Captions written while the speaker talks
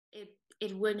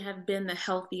it wouldn't have been the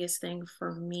healthiest thing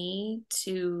for me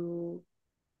to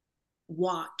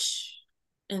watch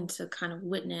and to kind of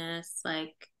witness,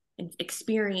 like, and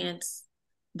experience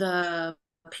the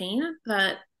pain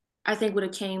that I think would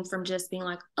have came from just being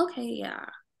like, okay, yeah,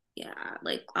 yeah,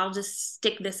 like I'll just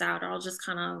stick this out, or I'll just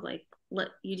kind of like let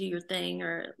you do your thing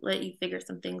or let you figure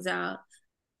some things out.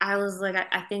 I was like,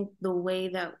 I think the way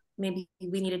that maybe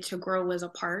we needed to grow was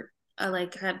apart. I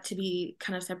like had to be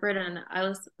kind of separate, and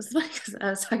it's like I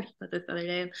was talking about this the other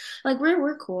day. Like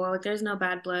we're cool. Like there's no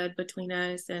bad blood between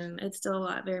us, and it's still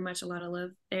very much a lot of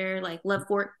love there. Like love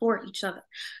for each other, For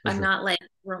but sure. not like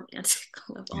romantic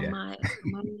love Yeah. on my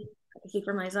I speak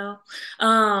for myself.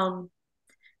 Um,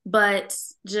 but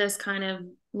just kind of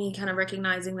me kind of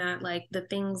recognizing that like the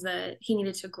things that he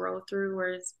needed to grow through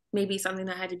was maybe something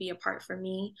that had to be apart from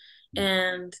me,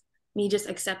 and me just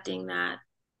accepting that,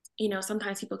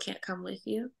 sometimes people can't come with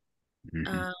you Mm-hmm.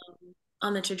 um,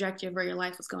 on the trajectory of where your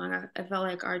life was going. I felt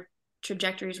like our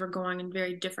trajectories were going in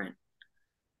very different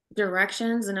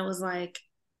directions, and it was like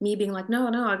me being like, no,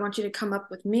 no, I want you to come up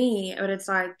with me, but it's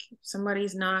like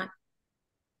somebody's not,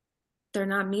 they're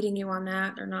not meeting you on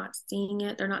that, they're not seeing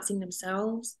it, they're not seeing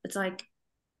themselves. It's like,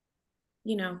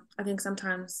 I think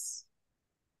sometimes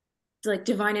like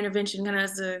divine intervention kind of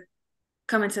has to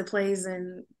come into plays,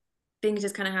 and things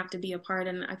just kind of have to be apart.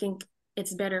 And I think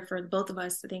it's better for both of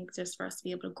us, I think, just for us to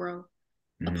be able to grow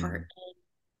apart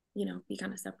and, be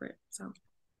kind of separate. So,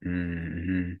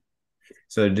 Mm-hmm.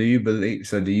 So do you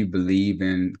believe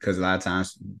in, because a lot of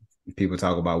times people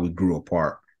talk about we grew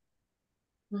apart.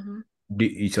 mhm.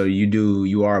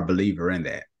 You are a believer in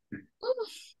that.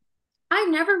 I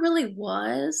never really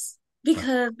was,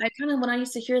 because I kind of, when I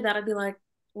used to hear that, I'd be like,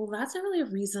 well, that's not really a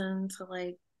reason to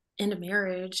like end a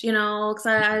marriage, because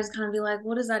I just kind of be like,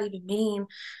 what does that even mean?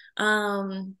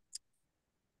 Um,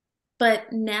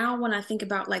 but now when I think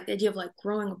about like the idea of like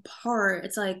growing apart,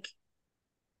 it's like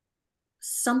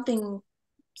something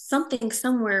something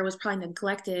somewhere was probably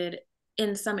neglected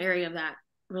in some area of that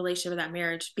relationship or that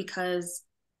marriage, because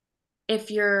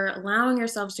if you're allowing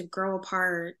yourselves to grow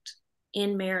apart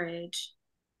in marriage,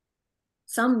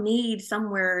 some need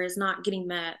somewhere is not getting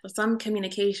met, some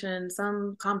communication,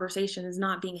 some conversation is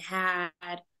not being had.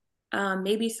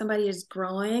 Maybe somebody is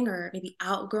growing or maybe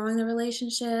outgrowing the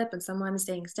relationship, and someone's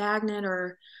staying stagnant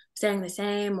or staying the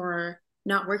same or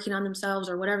not working on themselves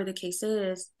or whatever the case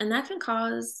is. And that can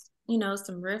cause,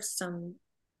 some rifts, some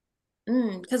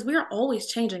because we are always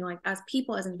changing, like as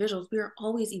people, as individuals, we are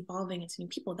always evolving into new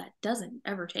people. That doesn't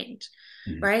ever change,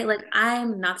 Mhm. right? Like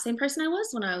I'm not the same person I was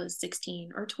when I was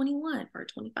 16 or 21 or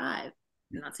 25.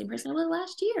 I'm not the same person I was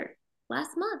last year,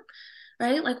 last month,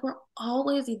 right? Like we're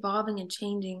always evolving and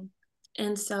changing.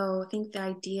 And so I think the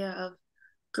idea of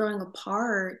growing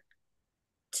apart,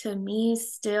 to me,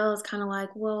 still is kind of like,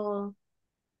 well,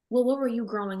 what were you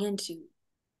growing into?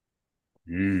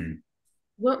 Mm.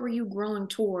 What were you growing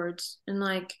towards? And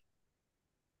like,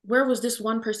 where was this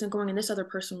one person going and this other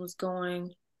person was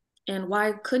going, and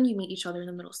why couldn't you meet each other in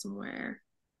the middle somewhere?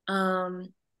 Those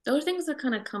are things that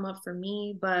kind of come up for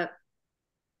me, but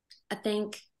I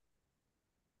think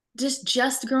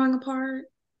just growing apart,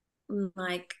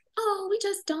 like, oh, we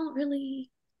just don't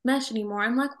really mesh anymore.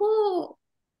 I'm like, well,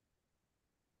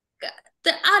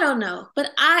 I don't know,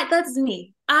 but that's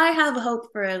me. I have hope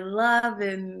for love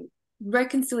and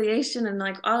reconciliation and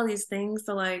like all these things.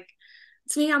 So like,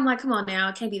 to me, I'm like, come on now,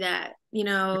 it can't be that,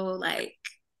 like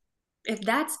if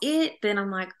that's it, then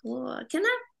I'm like, well, can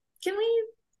we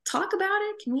talk about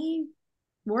it? Can we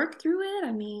work through it?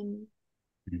 I mean,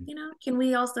 Mhm. can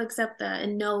we also accept that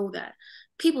and know that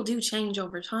people do change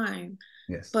over time?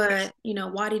 Yes. But,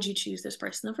 why did you choose this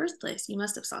person in the first place? You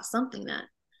must have saw something that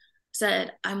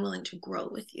said, I'm willing to grow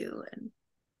with you and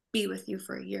be with you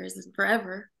for years and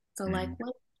forever. So like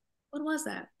Mhm. what was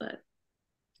that? But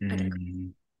I digress.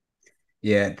 Mhm.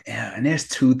 Yeah, yeah, and there's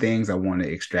two things I want to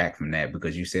extract from that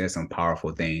because you said some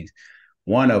powerful things.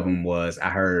 One of them was I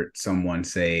heard someone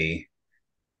say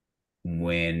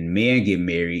when men get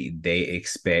married, they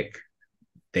expect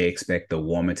the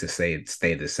woman to stay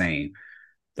the same.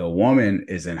 The woman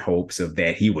is in hopes of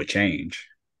that he would change.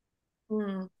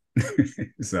 Mm,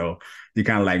 So you're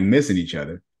kind of like missing each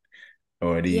other,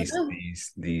 or yeah.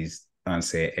 these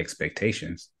unsaid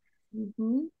expectations.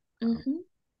 Mm-hmm. Mm-hmm.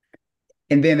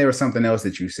 And then there was something else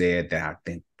that you said that I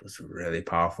think was really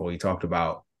powerful. You talked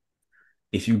about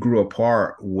if you grew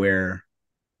apart, where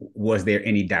was there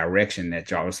any direction that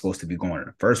y'all were supposed to be going in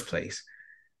the first place?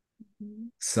 Mm-hmm.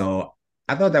 So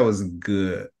I thought that was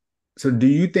good. So do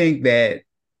you think that,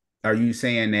 are you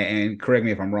saying that, and correct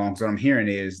me if I'm wrong, so what I'm hearing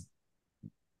is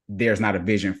there's not a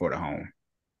vision for the home.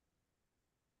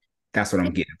 That's what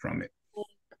I'm getting from it.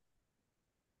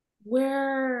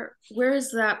 Where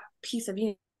is that piece of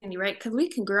unity, right? Because we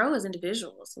can grow as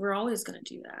individuals. We're always going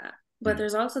to do that. But Mm,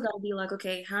 there's also got to be like,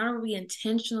 okay, how are we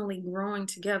intentionally growing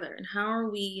together? And how are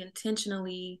we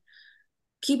intentionally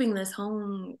keeping this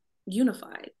home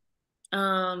unified?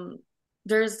 Um,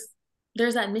 there's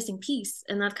there's that missing piece.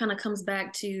 And that kind of comes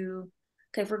back to,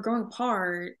 okay, if we're growing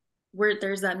apart, where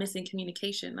there's that missing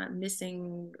communication, that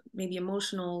missing maybe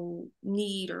emotional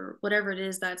need or whatever it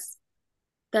is that's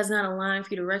not aligned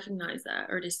for you to recognize that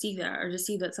or to see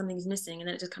that something's missing, and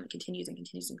then it just kind of continues and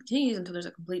continues and continues until there's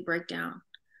a complete breakdown.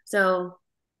 So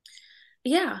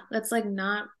yeah, that's like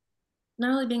not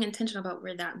really being intentional about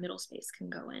where that middle space can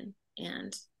go in,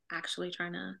 and actually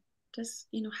trying to just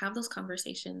have those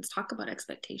conversations, talk about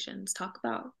expectations, talk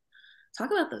about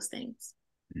those things.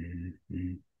 mm,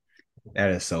 mm.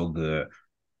 That is so good.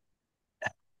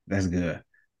 That's good.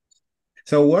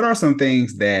 So, what are some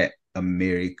things that a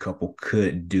married couple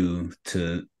could do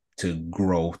to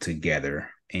grow together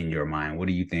in your mind? What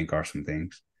do you think are some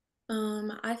things?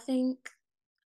 I think